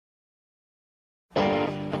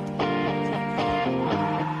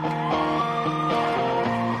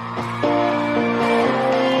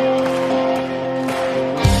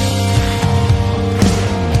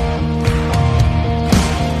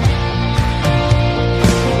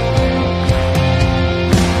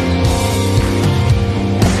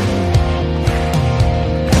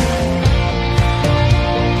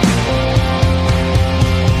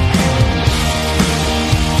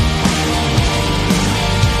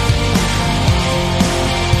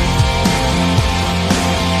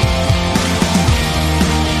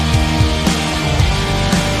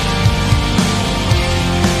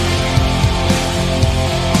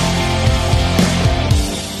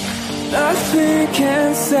nothing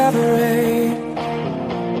can separate.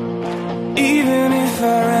 Even if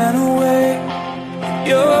I ran away,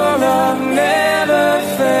 your love never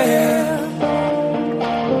failed.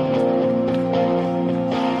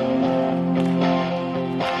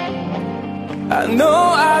 I know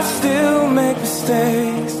I still make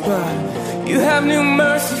mistakes, but you have new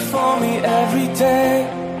mercy for me every day.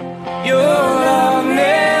 Your love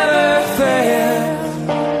never fails.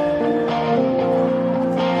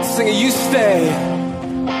 Sing it, you stay.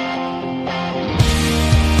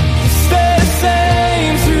 You stay the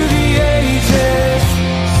same through the ages.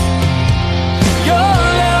 Your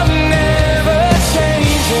love never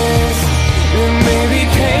changes. There may be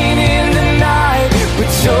pain in the night, but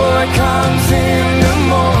joy comes in the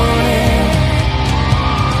morning.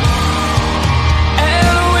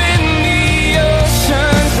 And when the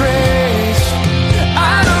oceans rage,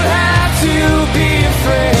 I don't have to be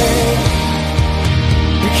afraid,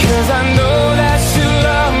 because I know that you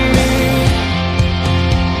love me.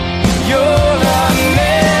 Your love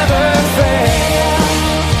never fails.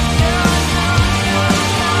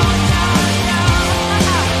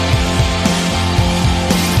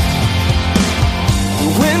 The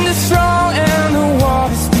wind is strong and the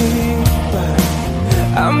water's deep, but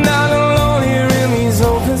I'm not alone here in these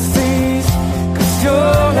open seas, 'cause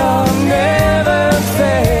your love never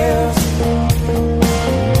fails.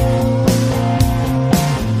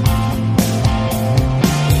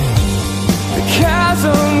 The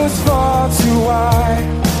chasm was far too wide.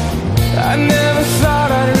 I never thought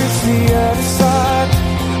I'd reach the other side,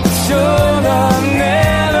 but your love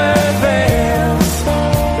never fails.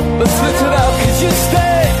 Let's lift it up, 'cause you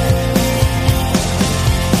stay.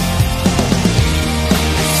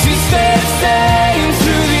 You stay the same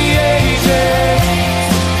through the ages.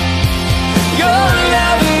 Your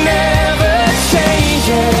love never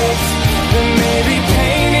changes. There may be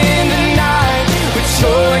pain in the night, but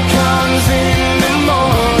joy comes in the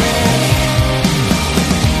morning.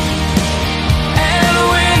 And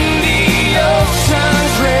when the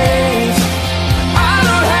oceans rage, I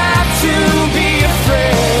don't have to be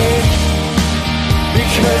afraid,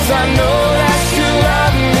 because I know that you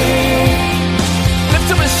love me. Lift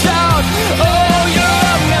up a shout, oh, your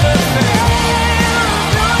love never fails.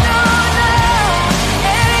 No, no, no,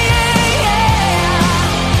 yeah, yeah, yeah.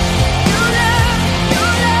 Your love,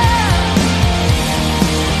 your love.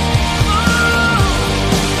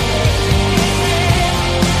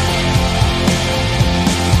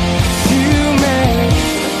 You make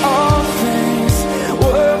all things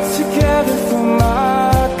work together for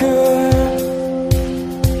my good.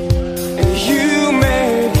 And you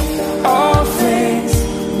make all things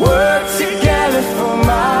work together for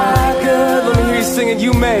my good. Let me hear you sing it.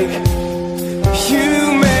 You make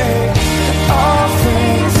all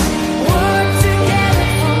things work together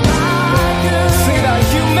for my good. Sing it out.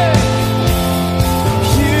 You make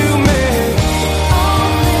all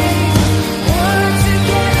things work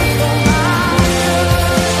together for my good.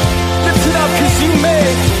 Lift it up, 'cause you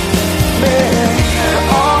make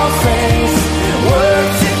all things work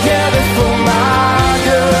together for my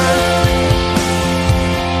good.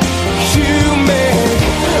 You make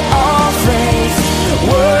all things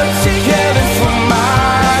work together for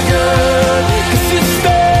my good. 'Cause you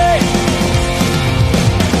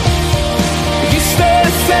stay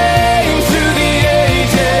the same through the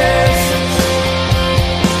ages.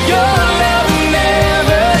 Your love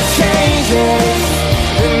never changes.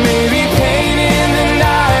 There may be pain in the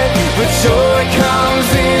night, but joy comes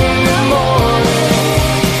in the morning.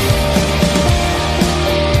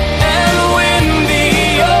 And when the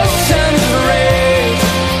oceans rage,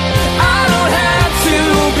 I don't have to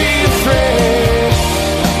be afraid,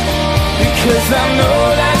 because I know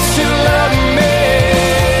that you love me.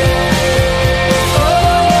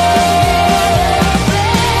 Oh,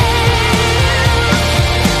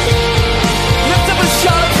 lift up a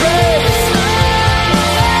shout of praise.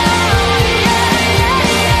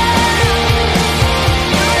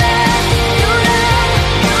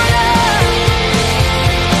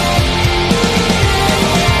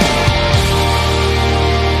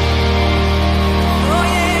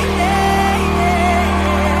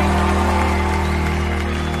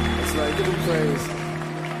 It's like, give him praise.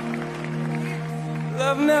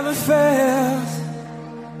 Love never fails.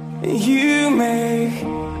 You make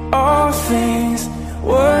all things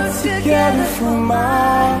work together for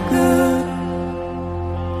my good.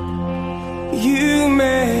 You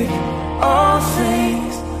make all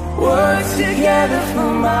things work together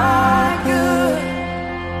for my good.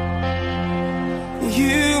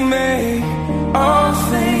 You make all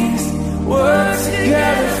things work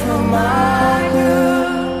together for my good.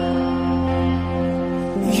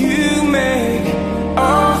 You make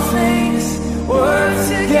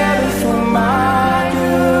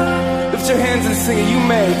singing, you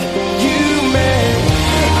make